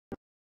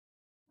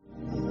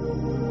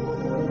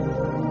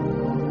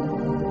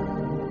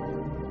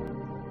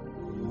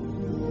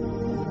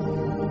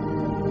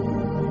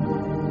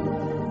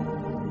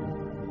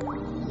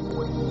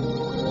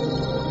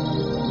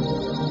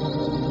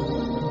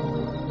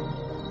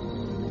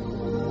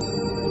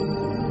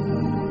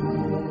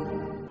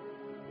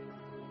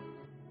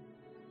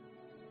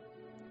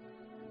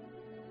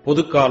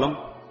பொதுக்காலம்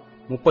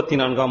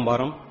 34ஆம்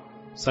வாரம்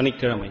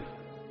சனிக்கிழமை.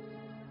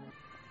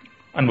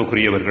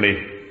 அன்புக்குரியவர்களே,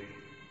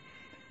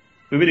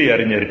 விவிலிய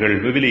அறிஞர்கள்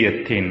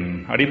விவிலியத்தின்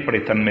அடிப்படை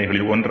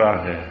தன்மைகளில்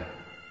ஒன்றாக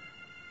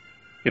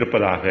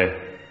இருப்பதாக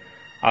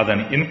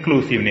அதன்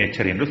இன்க்ளூசிவ்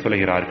நேச்சர் என்று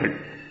சொல்கிறார்கள்.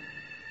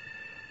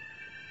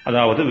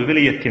 அதாவது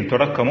விவிலியத்தின்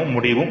தொடக்கமும்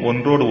முடிவும்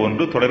ஒன்றோடு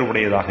ஒன்று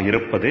தொடர்புடையதாக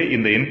இருப்பது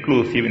இந்த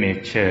இன்க்ளூசிவ்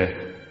நேச்சர்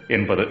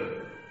என்பது.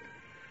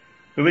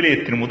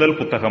 விவிலியத்தின் முதல்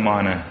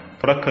புத்தகமான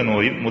தொடக்க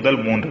நூலின் முதல்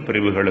 3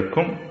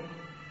 பிரிவுகளுக்கும்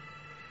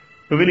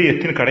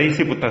விவிலியத்தின்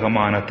கடைசி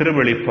புத்தகமான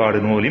திருவெளிப்பாடு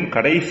நூலின்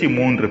கடைசி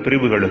 3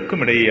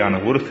 பிரிவுகளுக்கும் இடையேயான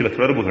ஒரு சில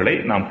தொடர்புகளை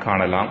நாம்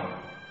காணலாம்.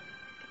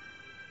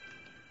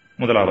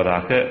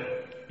 முதலாவதாக,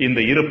 இந்த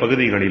இரு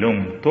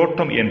பகுதிகளிலும்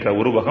தோட்டம் என்ற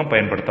உருவகம்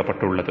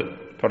பயன்படுத்தப்பட்டுள்ளது.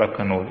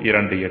 தொடக்க நூல்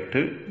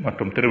 2:8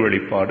 மற்றும்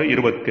திருவெளிப்பாடு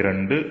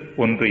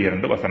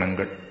 22:1-2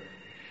 வசனங்கள்.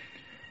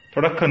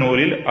 தொடக்க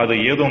நூலில் அது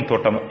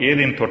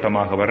ஏதேன்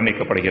தோட்டமாக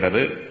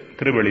வர்ணிக்கப்படுகிறது.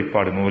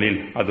 திருவெளிப்பாடு நூலில்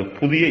அது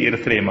புதிய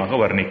எருசலேமாக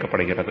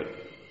வர்ணிக்கப்படுகிறது.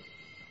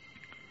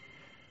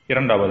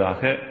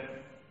 இரண்டாவதாக,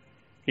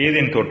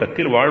 ஏதேன்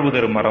தோட்டத்தில்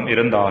வாழ்வுதரு மரம்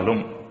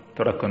இருந்தாலும்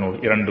தொடக்க நூல்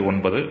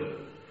 2:9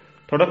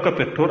 தொடக்க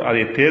பெற்றோர்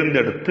அதை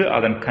தேர்ந்தெடுத்து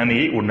அதன்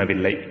கனியை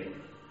உண்ணவில்லை.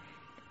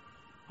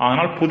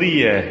 ஆனால்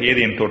புதிய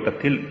ஏதேன்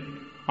தோட்டத்தில்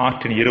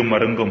ஆற்றின் இரு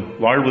மருங்கும்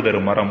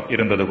வாழ்வுதரு மரம்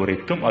இருந்தது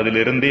குறித்தும்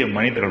அதிலிருந்தே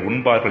மனிதர்கள்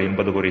உண்பார்கள்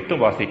என்பது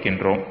குறித்தும்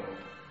வாசிக்கின்றோம்.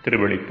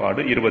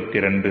 திருவெளிப்பாடு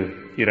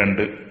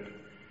 22:2.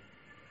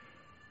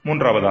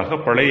 மூன்றாவதாக,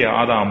 பழைய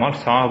ஆதாமால்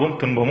சாவும்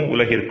துன்பமும்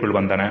உலகிற்குள்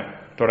வந்தன.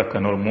 தொடக்க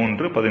நூல்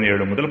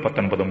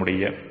 3:17-19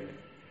 முடிய.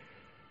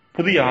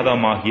 புதிய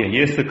ஆதாமாகிய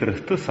இயேசு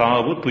கிறிஸ்து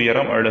சாவு,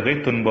 துயரம், அழுகை,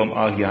 துன்பம்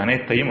ஆகிய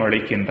அனைத்தையும்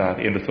அழிக்கின்றார்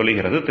என்று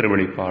சொல்லுகிறது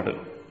திருவெளிப்பாடு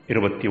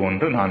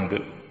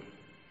 21:4.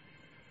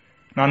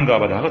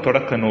 நான்காவதாக,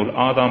 தொடக்க நூல்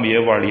ஆதாம்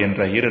ஏவாள்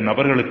என்ற இரு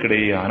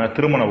நபர்களுக்கிடையேயான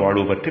திருமண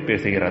வாழ்வு பற்றி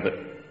பேசுகிறது.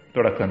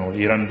 தொடக்க நூல்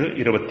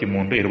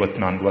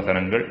 2:23-24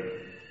 வசனங்கள்.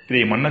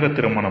 இதை மன்னக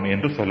திருமணம்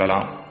என்று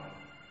சொல்லலாம்.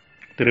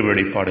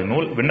 திருவெளிப்பாடு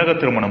நூல் விண்ணக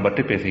திருமணம்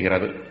பற்றி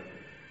பேசுகிறது.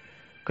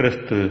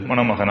 கிறிஸ்து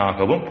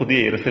மணமகனாகவும் புதிய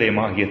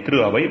எருசலேமாகிய திரு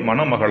அவை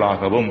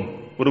மணமகளாகவும்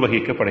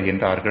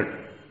உருவகிக்கப்படுகின்றார்கள்.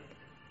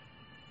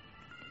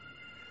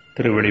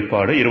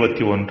 திருவெளிப்பாடு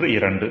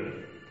 21:2.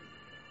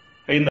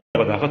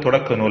 ஐந்தாவதாக,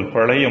 தொடக்க நூல்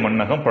பழைய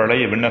மன்னகம்,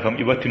 பழைய விண்ணகம்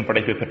இவற்றின்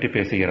படைப்பை பற்றி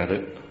பேசுகிறது.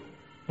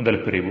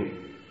 முதல் பிரிவு.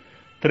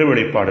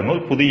 திருவெளிப்பாடு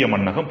நூல் புதிய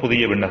மன்னகம்,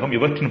 புதிய விண்ணகம்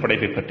இவற்றின்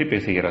படைப்பை பற்றி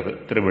பேசுகிறது.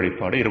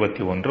 திருவெளிப்பாடு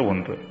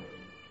 21:1.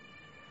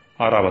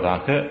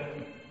 ஆறாவதாக,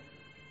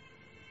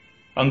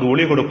 அங்கு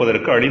ஒளி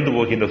கொடுப்பதற்கு அழிந்து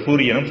போகின்ற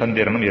சூரியனும்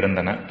சந்திரனும்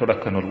இருந்தன.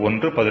 தொடக்க நூல்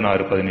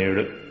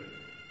 1:16-17.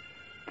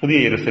 புதிய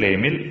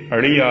எருசலேமில்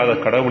அழியாத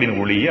கடவுளின்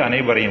ஒளியை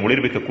அனைவரையும்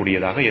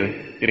ஒளிர்விக்கக்கூடியதாக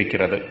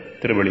இருக்கிறது.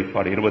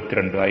 திருவெளிப்பாடு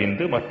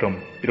 22:5 மற்றும்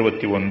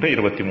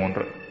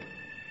 21:23.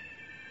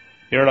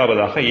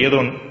 ஏழாவதாக,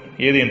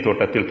 ஏதேன்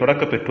தோட்டத்தில்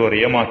தொடக்க பெற்றோரை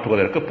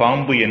ஏமாற்றுவதற்கு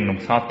பாம்பு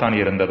என்னும் சாத்தான்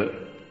இருந்தது.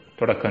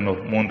 தொடக்க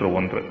நூல்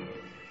 3:1.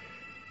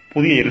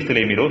 புதிய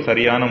எருசலேமிலோ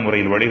சரியான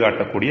முறையில்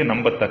வழிகாட்டக்கூடிய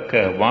நம்பத்தக்க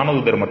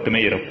வானதுதர்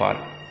மட்டுமே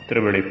இருப்பார்.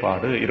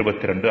 திருவெளிப்பாடு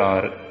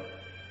 22:6.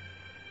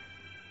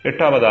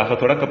 எட்டாவதாக,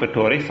 தொடக்க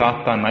பெற்றோரை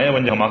சாத்தான்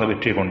நயவஞ்சகமாக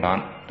வெற்றி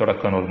கொண்டான்.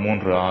 தொடக்க நூல்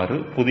 3:6.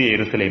 புதிய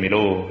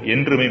எருசலேமிலோ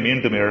என்றுமே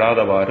மீண்டும்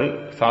எழாதவாறு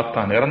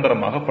சாத்தான்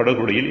நிரந்தரமாக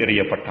படுகொலியில்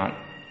எறியப்பட்டான்.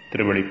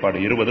 திருவெளிப்பாடு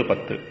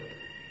 20:10.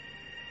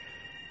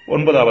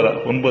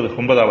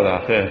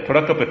 ஒன்பதாவதாக,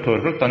 தொடக்க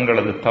பெற்றோர்கள்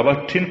தங்களது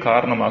தவற்றின்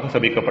காரணமாக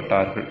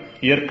சபிக்கப்பட்டார்கள்.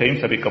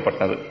 இயற்கையும்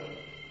சபிக்கப்பட்டது.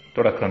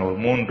 தொடக்க நூல்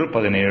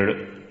 3:17.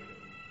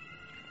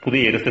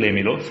 புதிய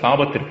எருசலேமிலோ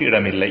சாபத்திற்கு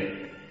இடமில்லை.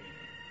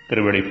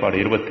 திருவெளிப்பாடு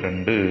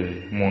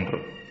 22:3.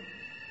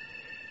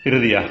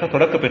 இறுதியாக,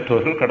 தொடக்க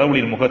பெற்றோர்கள்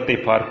கடவுளின் முகத்தை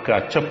பார்க்க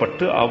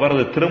அச்சப்பட்டு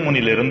அவரது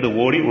திருமுனிலிருந்து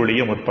ஓடி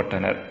ஒளிய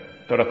முற்பட்டனர்.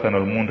 தொடக்க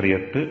நூல்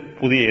 3:8.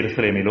 புதிய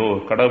எருசலேமிலோ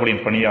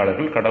கடவுளின்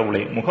பணியாளர்கள்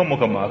கடவுளை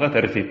முகமுகமாக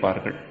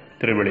தரிசிப்பார்கள்.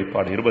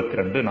 திருவெளிப்பாடு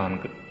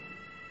 22:4.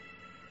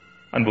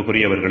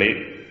 அன்புக்குரியவர்களே,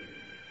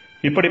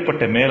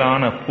 இப்படிப்பட்ட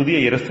மேலான புதிய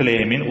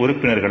எருசலேமின்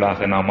உறுப்பினர்களாக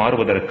நாம்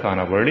மாறுவதற்கான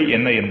வழி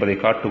என்ன என்பதை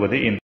காட்டுவதே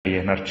இன்றைய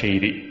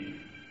நற்செய்தி.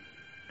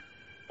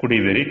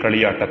 குடிவெறி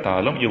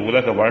களியாட்டத்தாலும்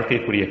இவ்வுலக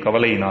வாழ்க்கைக்குரிய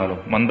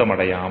கவலையினாலும்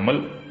மந்தமடையாமல்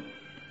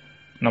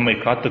நம்மை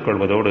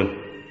காத்துக்கொள்வதோடு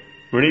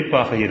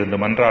விழிப்பாக இருந்து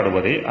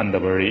மன்றாடுவதே அந்த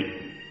வழி.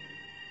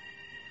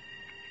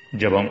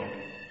 ஜெபம்.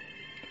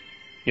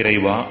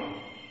 இறைவா,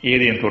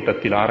 ஏதேன்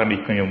தோட்டத்தில்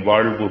ஆரம்பிக்கும் எம்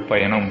வாழ்வு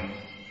பயணம்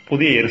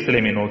புதிய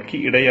எருசலேமை நோக்கி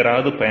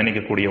இடையறாது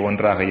பயணிக்கக்கூடிய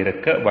ஒன்றாக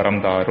இருக்க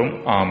வரம் தாரும்.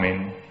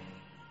 ஆமென்.